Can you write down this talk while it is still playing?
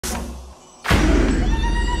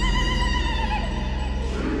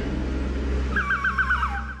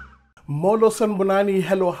Molo Sanbonani,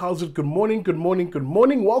 hello, how's it? Good morning, good morning, good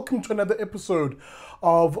morning. Welcome to another episode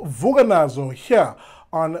of Vuka Nazo here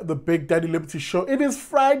on the Big Daddy Liberty Show. It is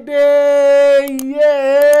Friday,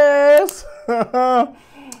 yes!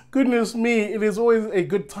 Goodness me, it is always a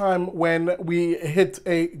good time when we hit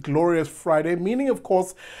a glorious Friday, meaning, of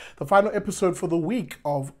course, the final episode for the week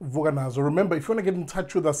of Vuka Nazo. Remember, if you want to get in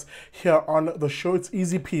touch with us here on the show, it's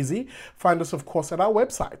easy peasy. Find us, of course, at our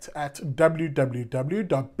website at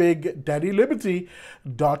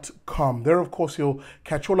www.bigdaddyliberty.com. There, of course, you'll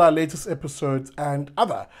catch all our latest episodes and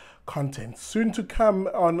other content. Soon to come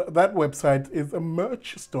on that website is a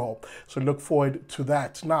merch store, so look forward to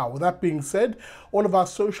that. Now, with that being said, all of our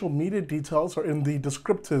social media details are in the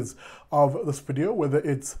descriptors of this video, whether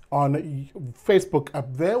it's on Facebook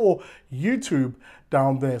up there or YouTube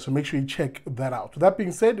down there, so make sure you check that out. With that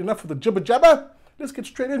being said, enough of the jibber jabber, let's get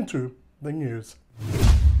straight into the news.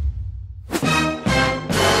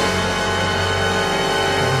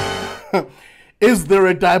 Is there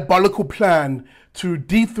a diabolical plan to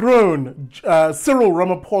dethrone Cyril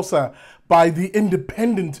Ramaphosa by the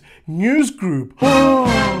independent news group? Well,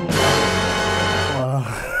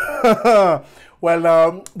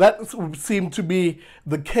 that would seem to be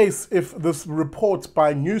the case if this report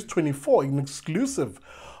by News 24, an exclusive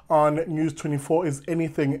on News 24, is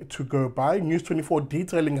anything to go by. News 24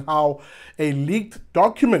 detailing how a leaked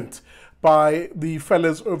document by the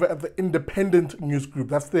fellas over at the Independent News Group,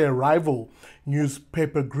 that's their rival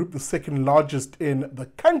newspaper group, the second largest in the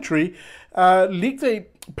country, leaked a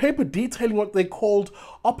paper detailing what they called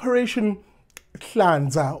Operation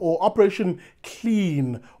Hlanza, or Operation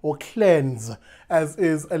Clean or Cleanse, as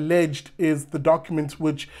is alleged is the document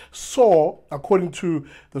which saw, according to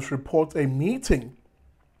this report, a meeting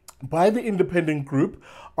by the Independent Group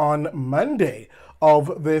on Monday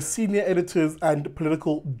of their senior editors and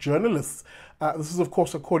political journalists. This is, of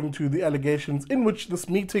course, according to the allegations, in which this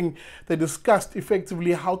meeting they discussed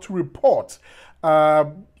effectively how to report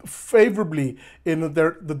favorably in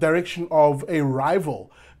the direction of a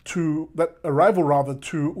rival to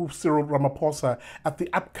Cyril Ramaphosa at the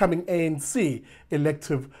upcoming ANC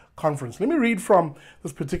elective conference. Let me read from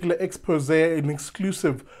this particular expose, an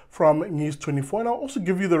exclusive from News 24, and I'll also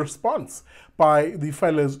give you the response by the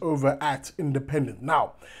fellas over at Independent.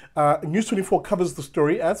 Now, News 24 covers the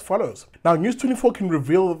story as follows. Now, News 24 can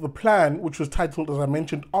reveal that the plan, which was titled, as I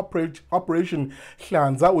mentioned, Operation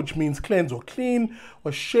Hlanza, which means cleanse or clean,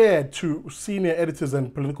 was shared to senior editors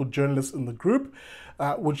and political journalists in the group,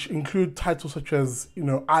 which include titles such as,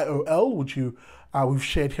 IOL, which we've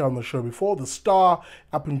shared here on the show before, the Star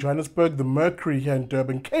up in Johannesburg, the Mercury here in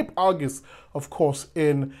Durban, Cape Argus, of course,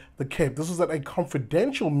 in the Cape. This was at a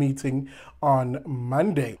confidential meeting on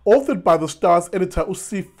Monday. Authored by the Star's editor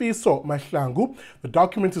Busisiwe Mahlangu, the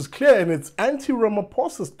document is clear in its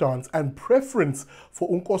anti-Ramaphosa stance and preference for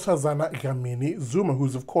Nkosazana Dlamini Zuma,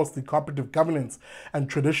 who's, of course, the Cooperative Governance and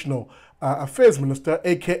Traditional Affairs Minister,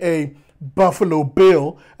 aka Buffalo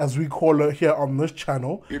Bill, as we call her here on this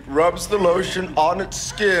channel. It rubs the lotion on its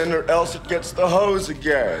skin or else it gets the hose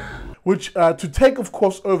again. Which to take, of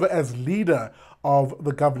course, over as leader of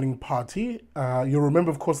the governing party. You'll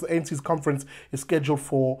remember, of course, the ANC's conference is scheduled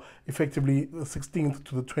for effectively the 16th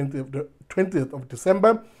to the 20th of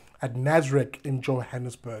December at Nasrec in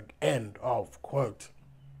Johannesburg. End of quote.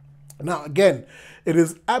 Now, again, it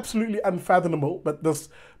is absolutely unfathomable that this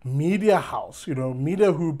media house,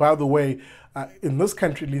 media who, by the way, in this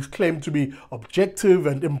country at least, claim to be objective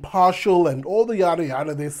and impartial and all the yada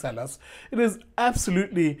yada they sell us,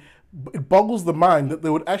 it boggles the mind that they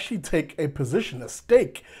would actually take a position, a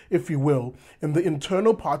stake, if you will, in the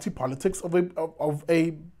internal party politics of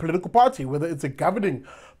a political party, whether it's a governing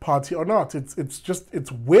party or not.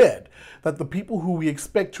 It's weird that the people who we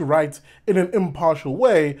expect to write in an impartial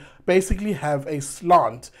way basically have a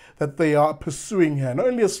slant that they are pursuing here. Not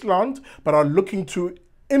only a slant, but are looking to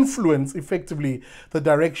influence effectively the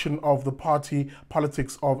direction of the party,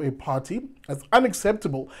 politics of a party. That's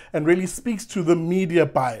unacceptable and really speaks to the media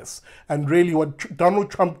bias and really what Donald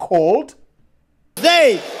Trump called,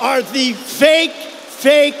 they are the fake,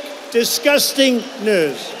 disgusting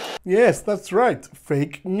news. Yes, that's right,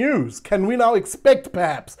 fake news. Can we now expect,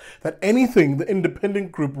 perhaps, that anything the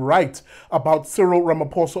Independent Group write about Cyril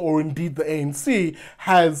Ramaphosa or indeed the ANC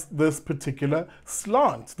has this particular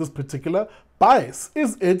slant, this particular bias?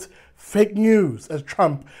 Is it fake news, as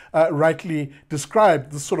Trump rightly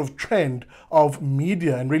described this sort of trend of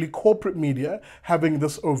media and really corporate media having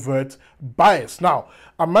this overt bias? Now,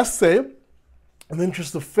 I must say, in the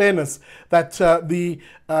interest of fairness, that the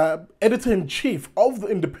editor-in-chief of the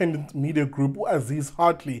independent media group, Aziz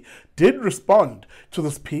Hartley, did respond to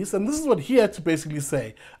this piece, and this is what he had to basically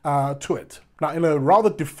say to it. Now, in a rather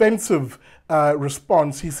defensive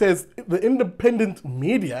response, he says the independent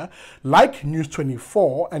media, like News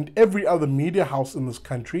 24 and every other media house in this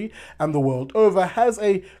country and the world over, has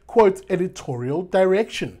a, quote, editorial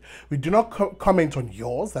direction. We do not comment on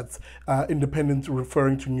yours. That's independent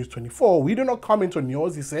referring to News 24. We do not comment on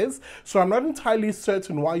yours, he says, so I'm not entirely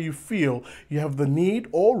certain why you feel you have the need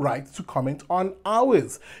or right to comment on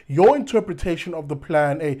ours. Your interpretation of the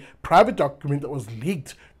plan, a private document that was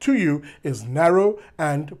leaked to you, is narrow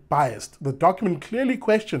and biased. The document clearly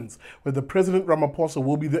questions whether President Ramaphosa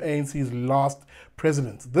will be the ANC's last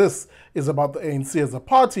president. This is about the ANC as a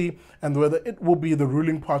party and whether it will be the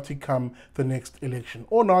ruling party come the next election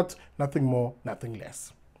or not. Nothing more, nothing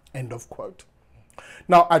less. End of quote.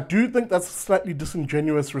 Now, I do think that's a slightly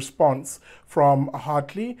disingenuous response from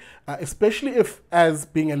Hartley, especially if, as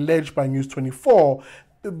being alleged by News 24,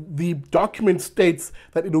 the document states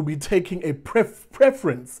that it will be taking a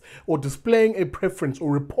preference or displaying a preference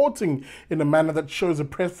or reporting in a manner that shows a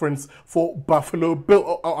preference for Buffalo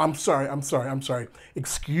Bill. Oh, I'm sorry.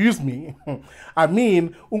 Excuse me. I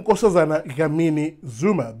mean, Nkosazana Dlamini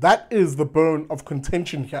Zuma. That is the bone of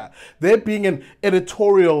contention here. There being an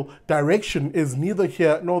editorial direction is neither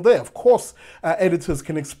here nor there. Of course, editors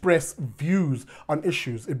can express views on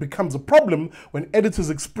issues. It becomes a problem when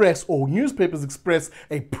editors express or newspapers express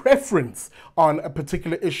a preference on a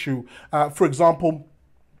particular issue, for example,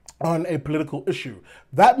 on a political issue.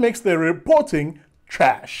 That makes their reporting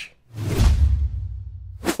trash.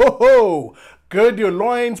 Ho ho! Gird your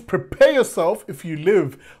loins, prepare yourself if you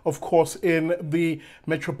live, of course, in the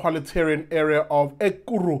metropolitan area of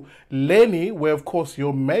Ekurhuleni, where, of course,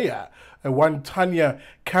 your mayor, one Tanya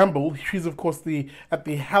Campbell, she's of course at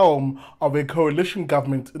the helm of a coalition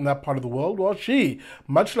government in that part of the world. Well, she,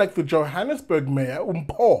 much like the Johannesburg mayor,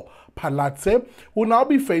 Mpho Phalatse, will now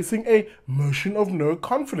be facing a motion of no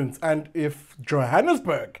confidence. And if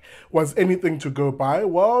Johannesburg was anything to go by,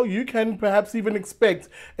 well, you can perhaps even expect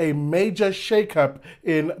a major shakeup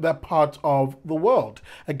in that part of the world.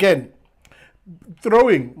 Again,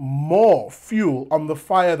 throwing more fuel on the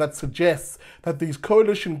fire that suggests that these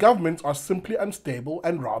coalition governments are simply unstable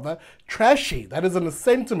and rather trashy. That is a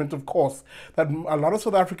sentiment, of course, that a lot of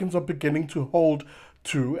South Africans are beginning to hold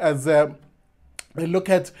to as they look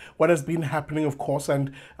at what has been happening, of course,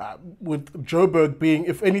 and with Joburg being,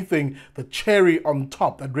 if anything, the cherry on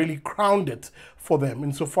top that really crowned it for them,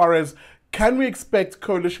 insofar as can we expect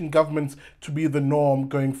coalition governments to be the norm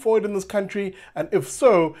going forward in this country? And if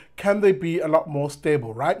so, can they be a lot more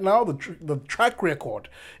stable? Right now, the track record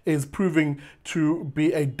is proving to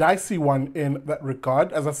be a dicey one in that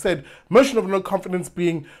regard. As I said, motion of no confidence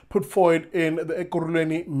being put forward in the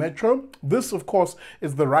Ekurhuleni Metro. This, of course,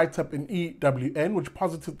 is the write-up in EWN, which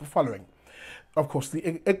posited the following. Of course, the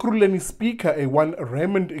Ekurhuleni speaker, one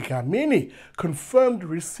Raymond Dlamini, confirmed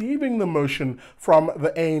receiving the motion from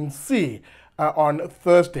the ANC on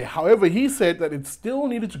Thursday. However, he said that it still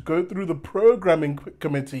needed to go through the programming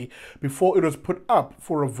committee before it was put up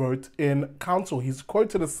for a vote in council. He's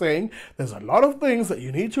quoted as saying, there's a lot of things that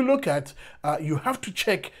you need to look at. You have to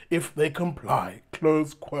check if they comply,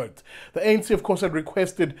 close quote. The ANC, of course, had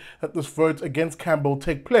requested that this vote against Campbell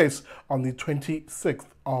take place on the 26th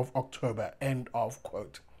of October, end of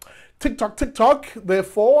quote. Tick-tock,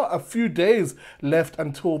 therefore, a few days left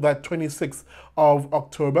until that 26th of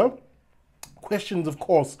October. Questions, of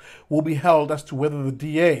course, will be held as to whether the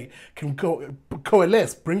DA can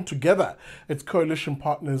coalesce, bring together its coalition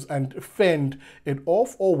partners and fend it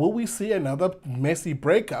off, or will we see another messy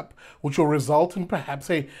breakup which will result in perhaps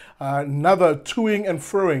another toing and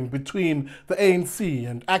froing between the ANC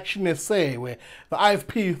and Action SA, where the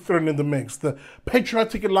IFP thrown in the mix. The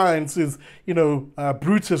Patriotic Alliance is,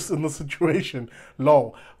 Brutus in the situation.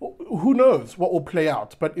 Lol. Who knows what will play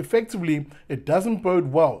out, but effectively it doesn't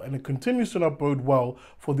bode well, and it continues to not bode well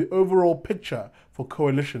for the overall picture for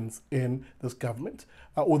coalitions in this government,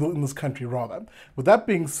 or in this country rather. With that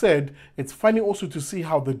being said, it's funny also to see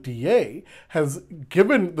how the DA has,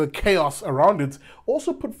 given the chaos around it,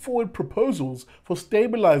 also put forward proposals for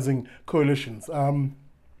stabilizing coalitions.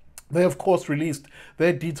 They, of course, released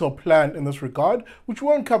their detailed plan in this regard, which we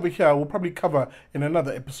won't cover here. We'll probably cover in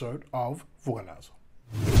another episode of Vuka Nazo.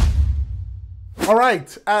 All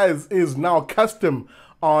right, as is now custom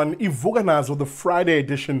on Vuka Nazo, the Friday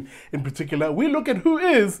edition in particular, we look at who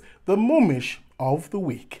is the Moemish of the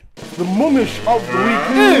week. The Moemish of the week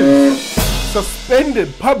is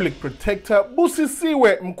suspended public protector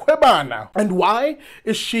Busisiwe Mkwebane. And why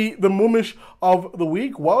is she the Moemish of the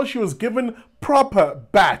week? Well, she was given proper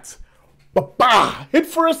bat. Ba-ba! Hit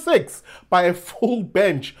for a 6 by a full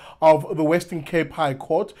bench of the Western Cape High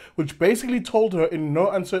Court, which basically told her in no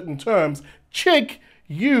uncertain terms, chick,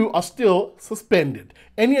 you are still suspended.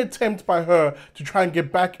 Any attempt by her to try and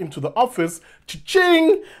get back into the office,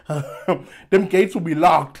 cha-ching, them gates will be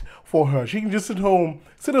locked for her. She can just sit at home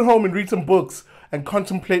and read some books and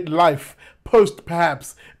contemplate life, post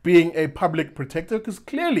perhaps being a public protector, because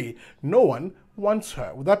clearly no one wants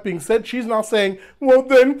her. With that being said, she's now saying, well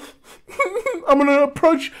then, I'm going to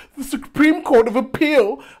approach the Supreme Court of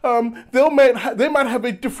Appeal. They might have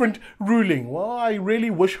a different ruling. Well, I really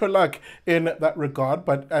wish her luck in that regard,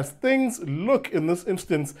 but as things look in this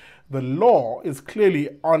instance, the law is clearly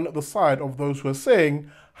on the side of those who are saying,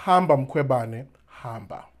 hamba Mkwebane,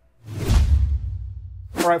 hamba.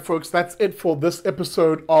 All right, folks, that's it for this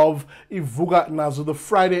episode of Vuka Nazo, the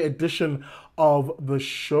Friday edition of the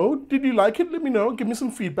show. Did you like it? Let me know. Give me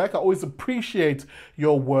some feedback. I always appreciate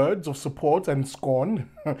your words of support and scorn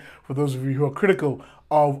for those of you who are critical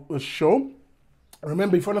of the show.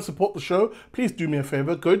 Remember, if you want to support the show, please do me a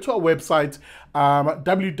favor. Go to our website,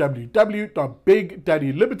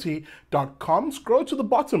 www.bigdaddyliberty.com. Scroll to the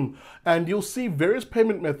bottom and you'll see various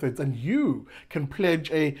payment methods, and you can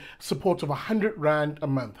pledge a support of 100 Rand a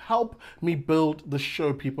month. Help me build the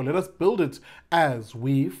show, people. Let us build it as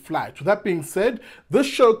we fly. With that being said, this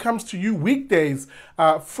show comes to you weekdays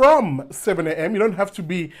from 7 a.m. You don't have to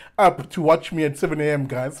be up to watch me at 7 a.m.,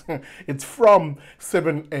 guys. It's from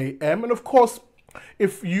 7 a.m. And of course,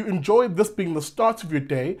 if you enjoyed this being the start of your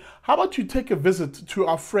day, how about you take a visit to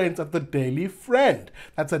our friends at the Daily Friend?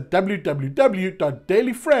 That's at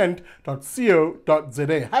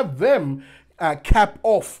www.dailyfriend.co.za. Have them cap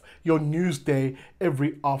off your news day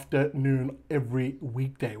every afternoon, every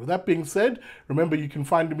weekday. With that being said, remember you can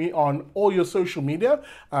find me on all your social media.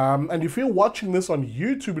 And if you're watching this on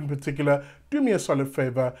YouTube in particular, do me a solid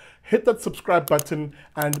favor, hit that subscribe button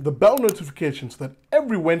and the bell notification so that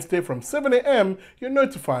every Wednesday from 7 a.m. you're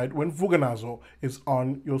notified when Vuka Nazo is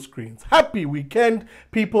on your screens. Happy weekend,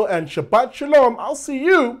 people, and Shabbat Shalom. I'll see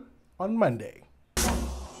you on Monday.